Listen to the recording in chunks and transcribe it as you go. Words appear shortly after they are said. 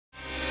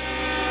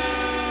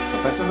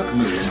Professor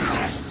McMoo and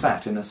Pat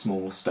sat in a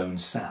small stone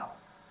cell.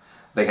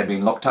 They had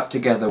been locked up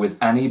together with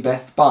Annie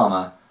Beth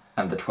Barmer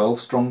and the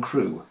 12-strong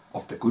crew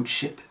of the good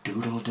ship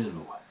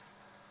Doodle-Doo.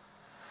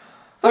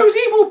 "Those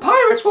evil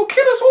pirates will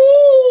kill us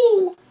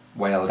all!"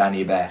 wailed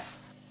Annie Beth.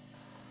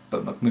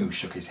 But McMoo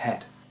shook his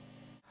head.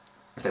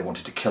 "If they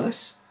wanted to kill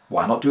us,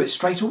 why not do it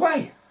straight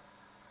away?"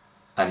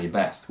 Annie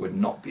Beth would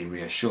not be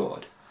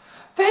reassured.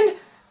 "Then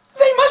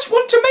they must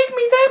want to make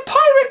me their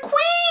pirate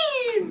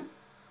queen!"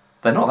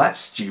 "They're not that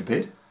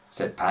stupid,"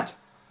 said Pat,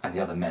 and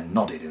the other men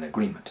nodded in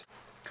agreement.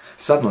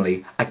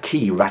 Suddenly, a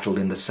key rattled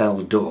in the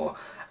cell door,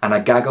 and a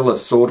gaggle of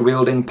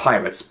sword-wielding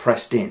pirates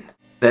pressed in.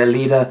 Their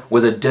leader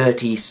was a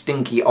dirty,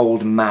 stinky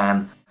old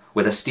man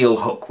with a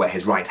steel hook where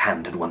his right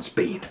hand had once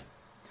been.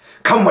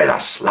 "Come with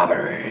us,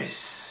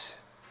 lubbers!"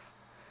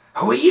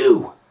 "Who are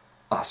you?"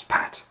 asked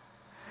Pat.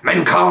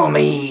 "Men call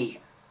me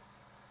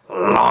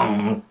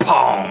Long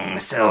Pong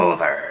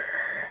Silver."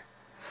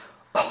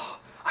 "Oh,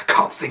 I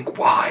can't think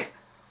why,"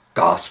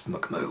 gasped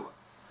McMoo.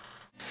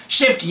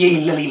 "Shift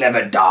ye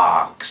lily-livered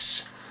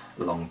dogs!"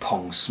 Long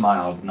Pong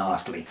smiled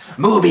nastily.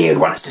 "Moo-Beard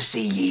wants to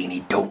see ye, and he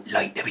don't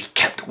like to be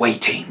kept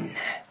waiting.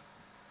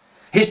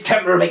 His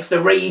temper makes the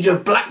rage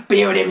of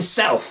Blackbeard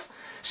himself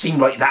seem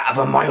like that of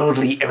a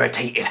mildly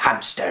irritated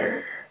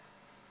hamster."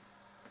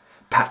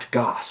 Pat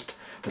gasped.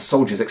 The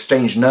soldiers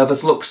exchanged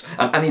nervous looks,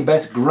 and Annie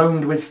Beth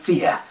groaned with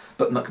fear,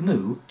 but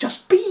McMoo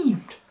just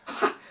beamed.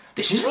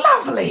 "This is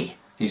lovely,"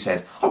 he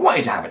said. "I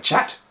wanted to have a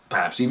chat,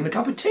 perhaps even a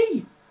cup of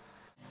tea."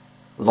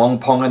 Long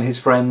Pong and his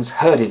friends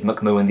herded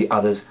McMoo and the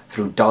others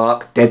through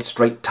dark,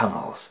 dead-straight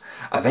tunnels,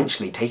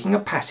 eventually taking a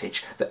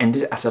passage that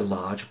ended at a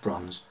large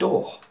bronze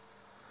door.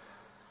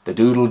 The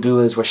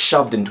Doodle-Doers were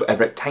shoved into a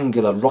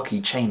rectangular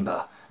rocky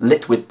chamber,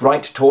 lit with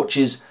bright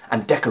torches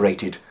and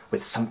decorated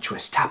with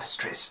sumptuous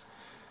tapestries.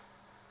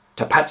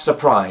 To Pat's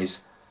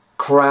surprise,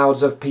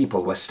 crowds of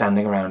people were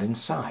standing around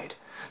inside.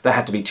 There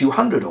had to be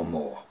 200 or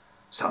more,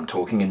 some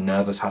talking in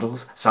nervous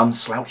huddles, some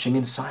slouching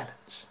in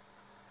silence.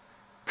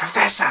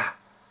 "Professor,"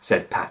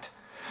 said Pat,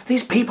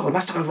 "these people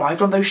must have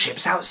arrived on those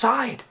ships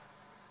outside."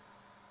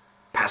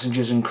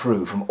 "Passengers and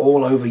crew from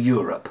all over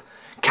Europe,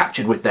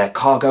 captured with their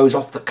cargoes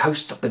off the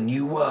coast of the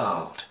New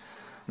World,"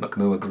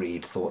 McMoo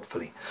agreed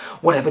thoughtfully.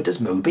 "Whatever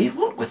does Moo-Beard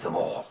want with them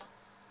all?"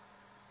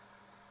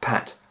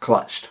 Pat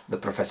clutched the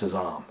Professor's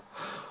arm.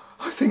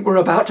 "I think we're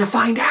about to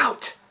find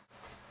out."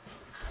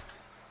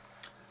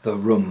 The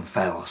room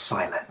fell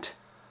silent.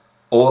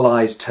 All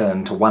eyes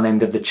turned to one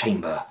end of the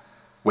chamber,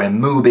 where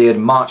Moo-Beard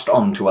marched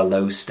on to a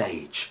low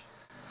stage.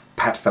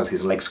 Pat felt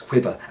his legs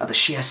quiver at the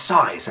sheer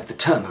size of the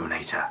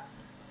ter-moo-nator,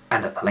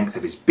 and at the length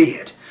of his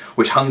beard,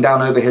 which hung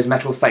down over his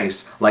metal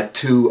face like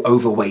two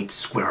overweight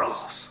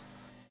squirrels.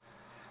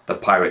 The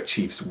pirate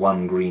chief's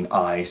one green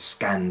eye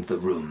scanned the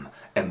room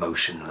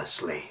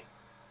emotionlessly.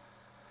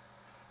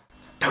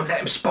 "Don't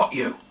let him spot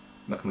you,"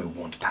 McMoo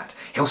warned Pat.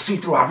 "He'll see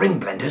through our ring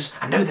blenders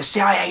and know the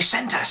CIA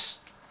sent us."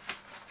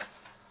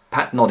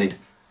 Pat nodded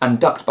and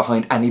ducked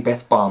behind Annie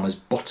Beth Barmer's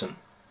bottom.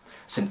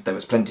 Since there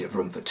was plenty of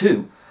room for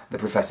two, the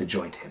Professor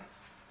joined him.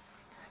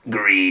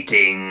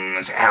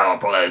 "Greetings,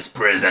 helpless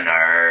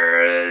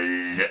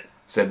prisoners,"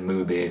 said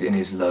Moo-Beard in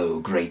his low,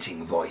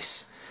 grating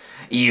voice.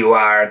 "You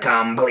are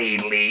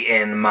completely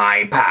in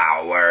my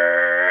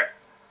power."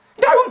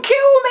 "Don't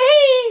kill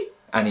me!"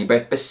 Annie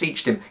Beth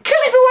beseeched him.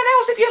 "Kill everyone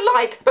else if you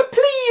like, but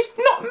please,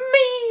 not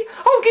me!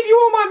 I'll give you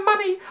all my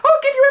money!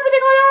 I'll give you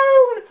everything I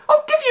own!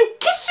 I'll give you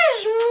kisses!"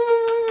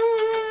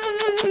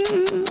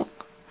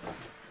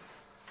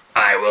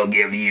 "I will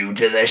give you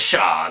to the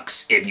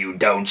sharks if you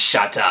don't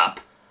shut up,"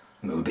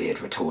 Moo-Beard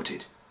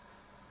retorted.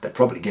 "They'd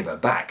probably give her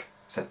back,"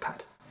 said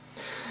Pat.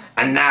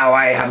 "And now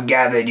I have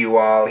gathered you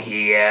all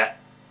here,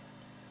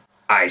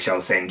 I shall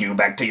send you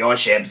back to your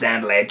ships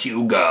and let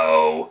you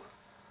go."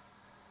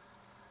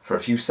 For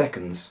a few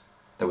seconds,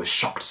 there was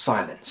shocked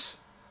silence.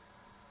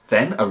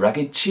 Then a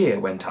ragged cheer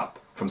went up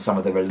from some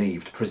of the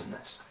relieved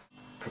prisoners.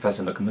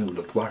 Professor McMoo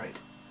looked worried.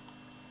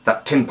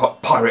 "That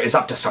tin-pot pirate is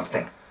up to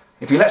something.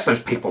 If he lets those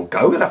people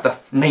go, he'll have the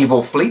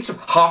naval fleets of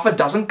half a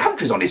dozen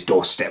countries on his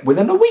doorstep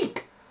within a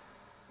week."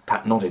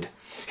 Pat nodded.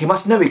 "He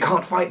must know he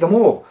can't fight them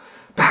all.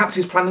 Perhaps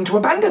he's planning to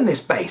abandon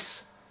this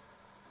base."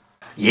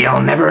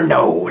 "You'll never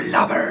know,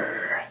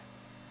 lubber."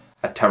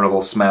 A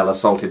terrible smell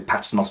assaulted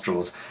Pat's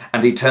nostrils,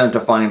 and he turned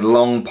to find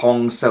Long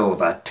Pong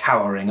Silver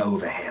towering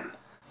over him.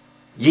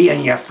 "Ye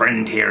and your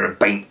friend here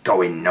bain't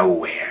going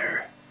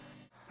nowhere.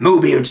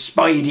 Moo-Beard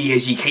spied ye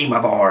as ye came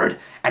aboard,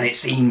 and it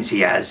seems he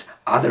has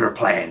other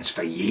plans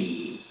for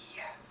ye."